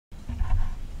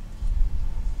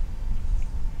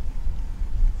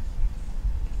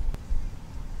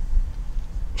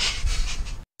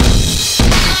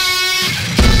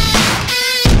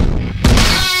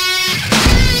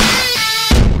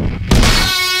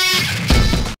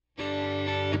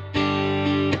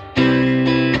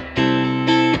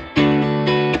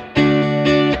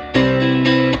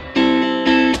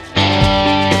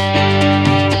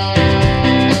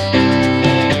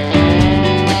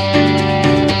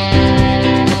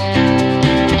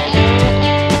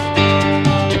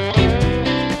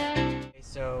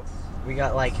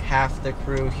like half the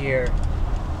crew here.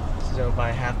 So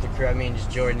by half the crew, I mean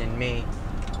just Jordan and me.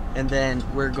 And then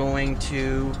we're going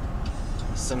to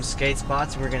some skate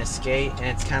spots. We're gonna skate, and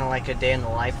it's kind of like a day in the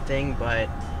life thing, but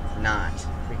not,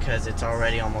 because it's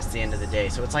already almost the end of the day.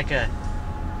 So it's like a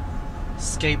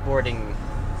skateboarding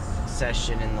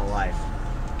session in the life,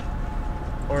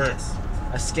 or yes,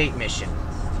 a skate mission,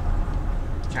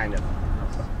 kind of.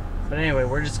 But anyway,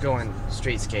 we're just going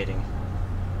street skating.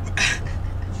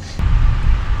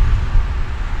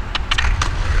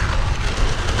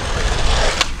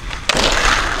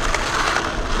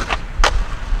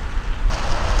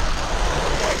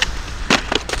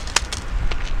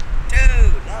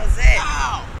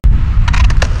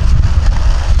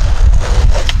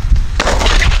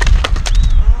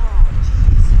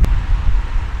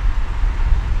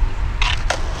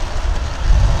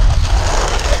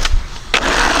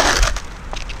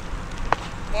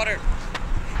 Water.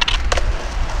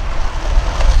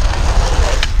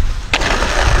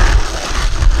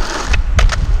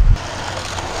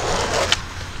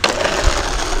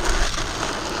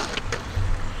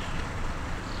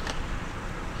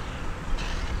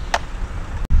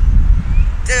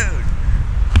 Dude.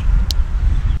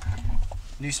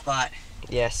 New spot.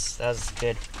 Yes, that was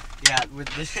good. Yeah, with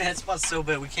this, that spot's so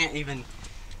big we can't even,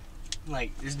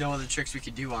 like, there's no other tricks we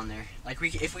could do on there. Like,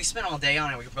 if we spent all day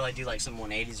on it, we could probably do like some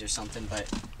 180s or something, but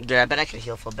Dude, I bet I could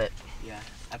heel flip it. yeah,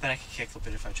 I bet I could kickflip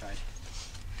it if I tried.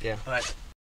 Yeah. But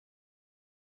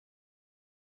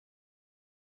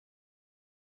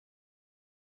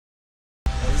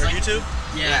For YouTube?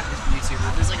 yeah, it's for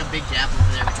YouTube. There's like a big gap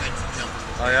over there. We tried to jump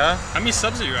over. Oh yeah? How many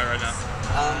subs are you at right now?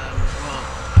 Well,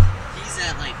 he's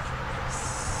at like,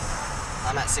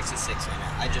 I'm at 66 right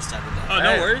now. I just started that. Oh,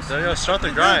 no worries. So, yo, start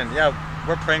the grind. Yeah,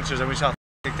 we're pranksters and we just got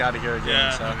kicked out of here again.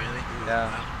 Yeah. So. Oh, really? Yeah.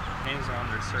 Hands on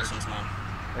their This search. one's mine.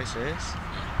 Are you serious?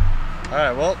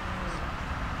 Alright, well,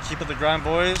 keep up the grind,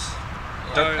 boys.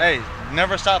 Don't, hey,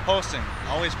 never stop posting.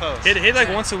 Always post. Hit like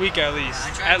once a week at least.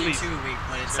 Yeah, I try At to do least. 2 a week,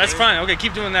 but it's That's fine. Okay,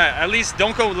 keep doing that. At least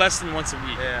don't go less than once a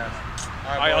week. Yeah.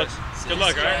 Alright, Alright, boys. good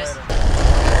luck, See you alright?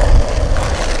 guys.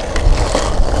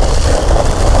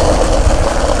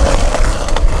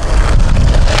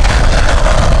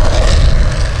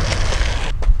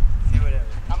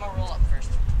 I'm gonna roll up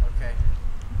first. Okay.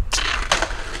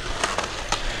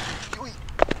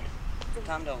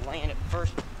 Time to land it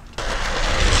first.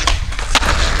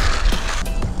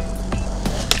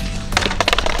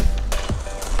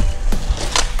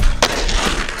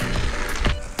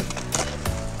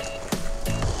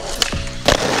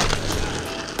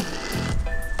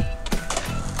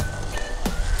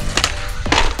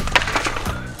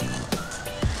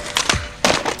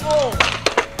 Oh,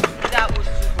 that was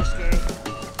super scary.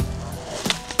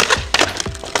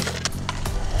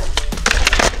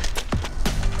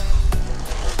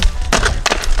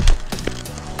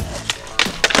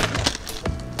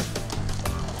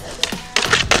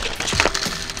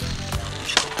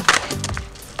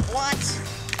 What?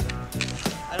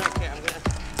 I don't care. I'm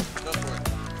gonna go for it.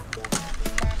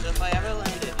 So if I ever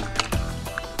land it.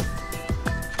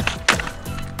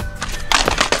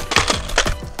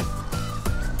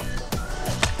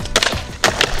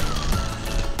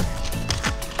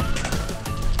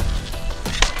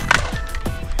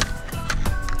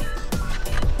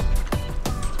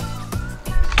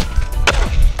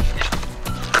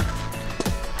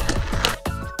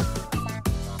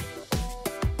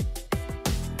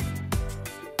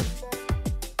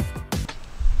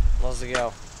 Let's go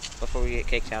before we get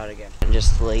kicked out again. And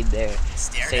just laid there,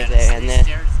 stayed there,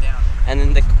 and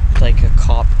then the like a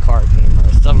cop car came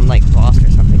or some like boss or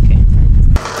something came.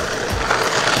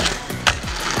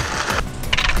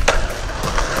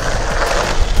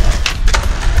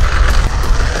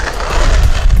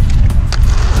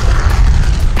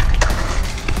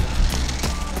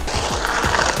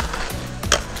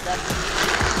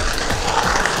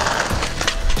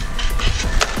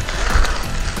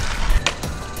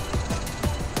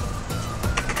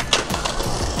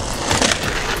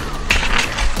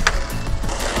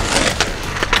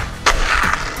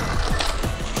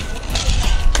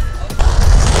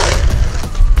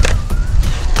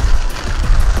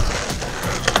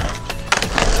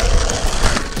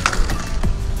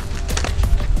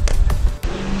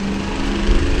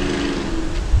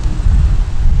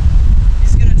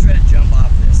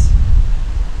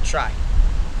 Try.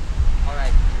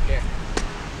 Alright, here.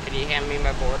 Can you hand me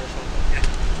my board or something? Yeah.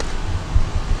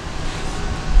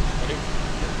 Ready?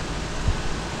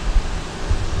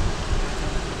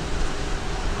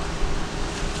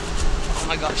 Oh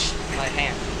my gosh, my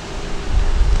hand.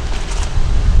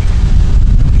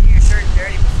 Don't get your shirt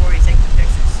dirty before you take the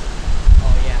pictures.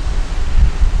 Oh yeah.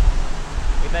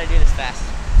 better do this fast.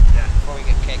 Yeah. Before we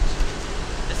get kicked.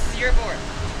 This is your board.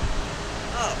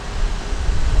 Oh.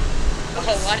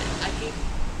 Oh, what? I keep.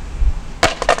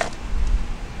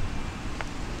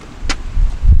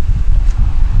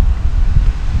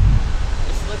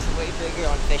 This looks way bigger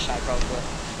on fisheye, probably.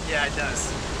 Yeah, it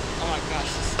does. Oh my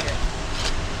gosh, this is scary.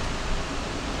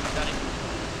 Got it?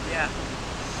 Yeah.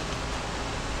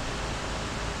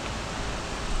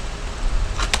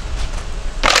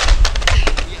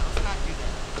 Yeah, let's not do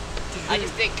that. I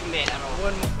just didn't commit at all.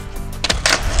 One more.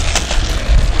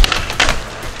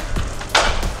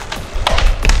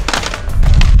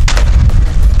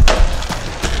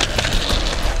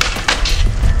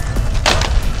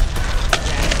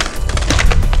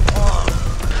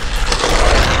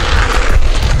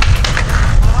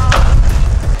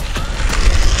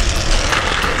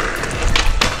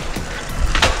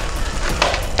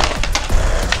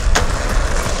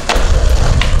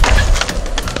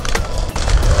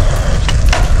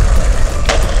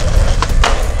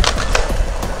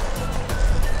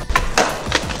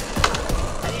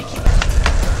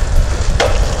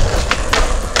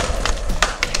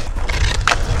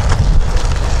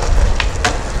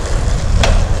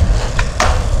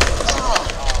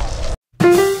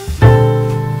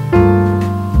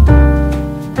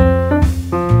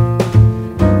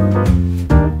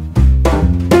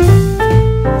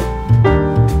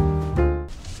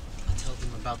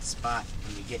 About the spot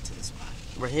when we get to the spot.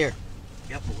 We're here.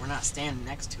 Yep, but we're not standing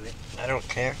next to it. I don't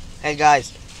care. Hey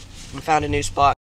guys, we found a new spot.